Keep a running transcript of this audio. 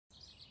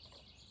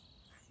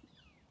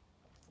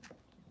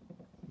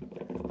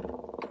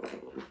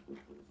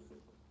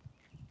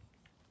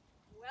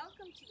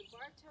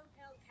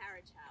Bartow-Pell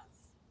Carriage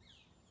House.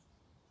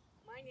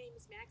 My name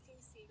is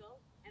Maxine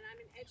Seigel, and I'm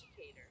an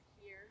educator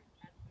here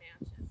at the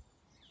mansion.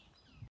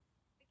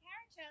 The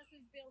carriage house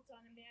is built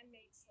on a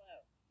man-made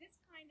slope. This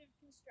kind of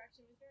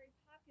construction was very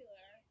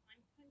popular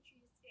on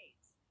country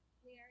estates,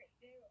 where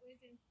it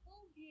was in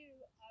full view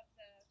of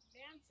the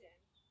mansion,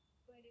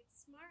 but it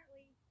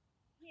smartly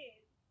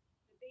hid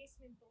the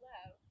basement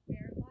below,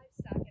 where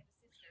livestock at the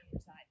cistern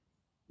resided.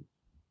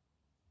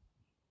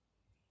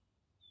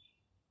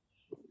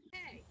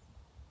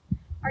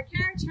 Our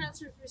carriage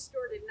house was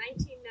restored in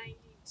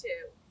 1992.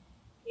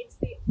 It's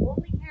the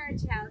only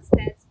carriage house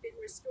that's been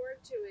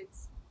restored to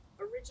its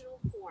original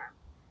form.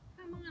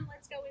 Come on,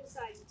 let's go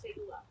inside and take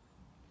a look.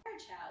 The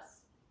carriage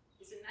house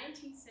is a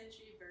 19th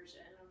century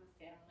version of a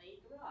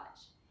family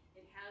garage.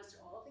 It housed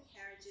all the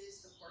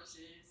carriages, the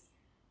horses,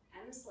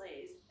 and the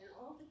sleighs, and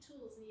all the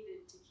tools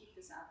needed to keep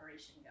this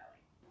operation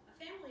going. A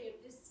family of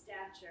this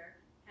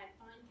stature had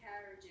fine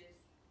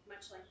carriages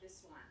much like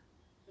this one.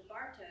 The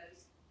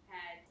Bartows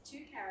had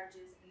 2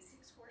 carriages and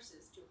 6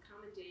 horses to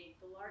accommodate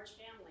the large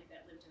family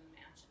that lived in the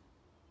mansion.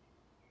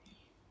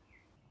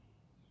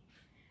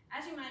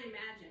 As you might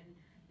imagine,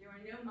 there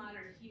were no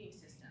modern heating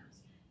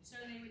systems, so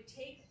they would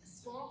take a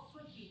small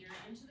foot heater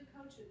into the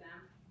coach with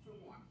them for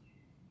warmth.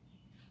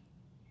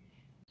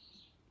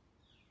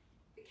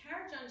 The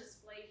carriage on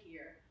display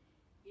here,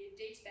 it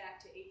dates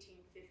back to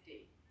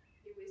 1850.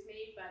 It was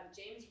made by the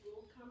James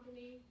Gould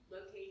Company,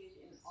 located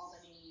in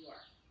Albany, New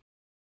York.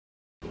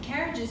 The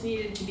carriages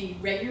needed to be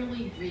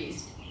regularly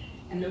greased,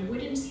 and the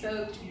wooden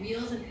spoked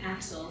wheels and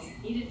axles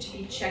needed to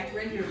be checked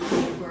regularly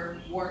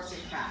for warts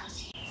and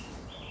cracks.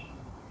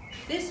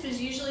 This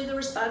was usually the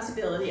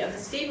responsibility of the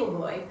stable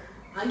boy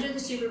under the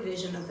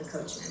supervision of the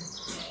coachman.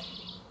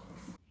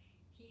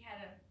 He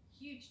had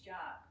a huge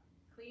job,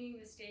 cleaning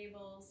the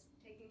stables,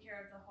 taking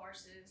care of the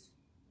horses,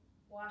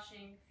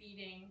 washing,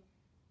 feeding,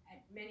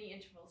 at many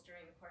intervals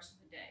during the course of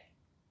the day.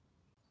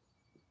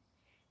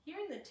 Here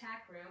in the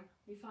tack room,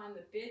 we find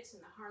the bits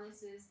and the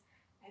harnesses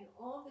and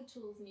all the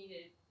tools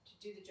needed to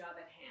do the job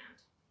at hand.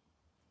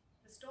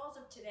 The stalls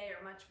of today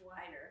are much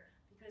wider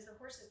because the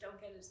horses don't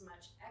get as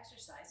much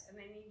exercise and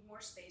they need more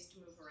space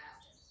to move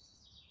around in.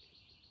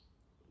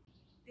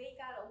 They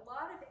got a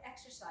lot of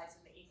exercise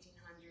in the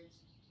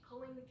 1800s,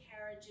 pulling the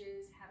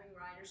carriages, having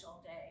riders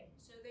all day,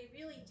 so they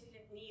really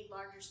didn't need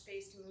larger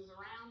space to move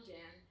around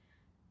in,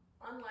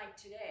 unlike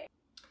today.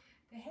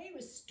 The hay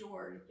was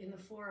stored in the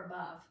floor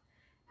above,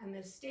 and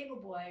the stable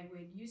boy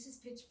would use his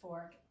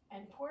pitchfork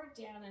and pour it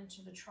down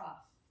into the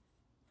trough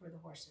for the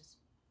horses.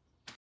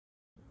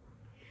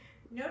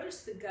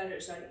 Notice the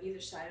gutters on either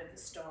side of the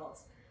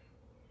stalls.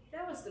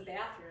 That was the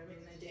bathroom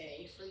in the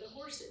day for the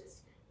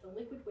horses. The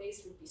liquid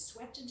waste would be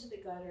swept into the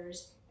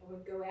gutters and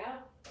would go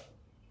out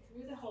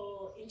through the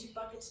hole into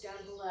buckets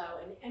down below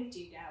and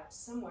emptied out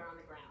somewhere on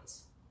the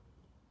grounds.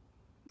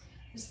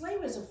 The sleigh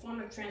was a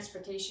form of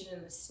transportation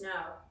in the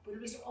snow, but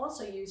it was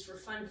also used for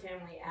fun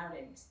family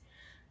outings.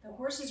 The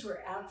horses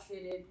were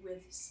outfitted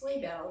with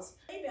sleigh bells.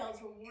 Sleigh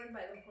bells were worn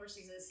by the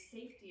horses as a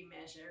safety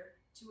measure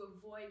to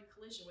avoid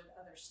collision with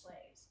other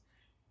sleighs.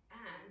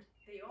 And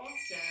they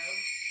also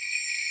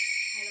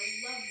had a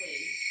lovely,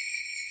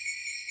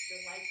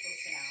 delightful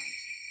sound.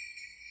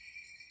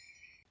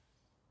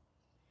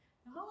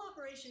 The whole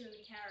operation of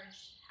the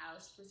carriage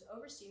house was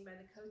overseen by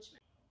the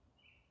coachman.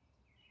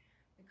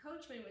 The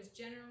coachman was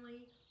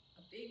generally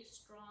a big,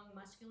 strong,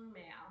 muscular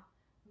male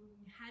who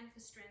had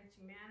the strength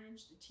to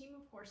manage the team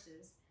of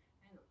horses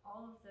and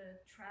all of the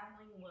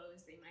traveling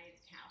woes they might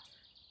encounter.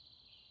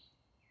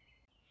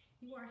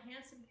 He wore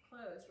handsome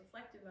clothes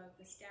reflective of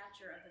the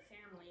stature of the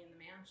family in the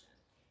mansion.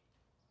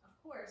 Of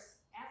course,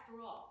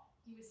 after all,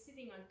 he was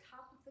sitting on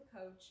top of the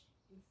coach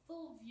in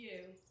full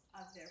view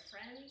of their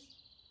friends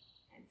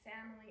and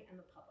family and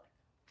the public.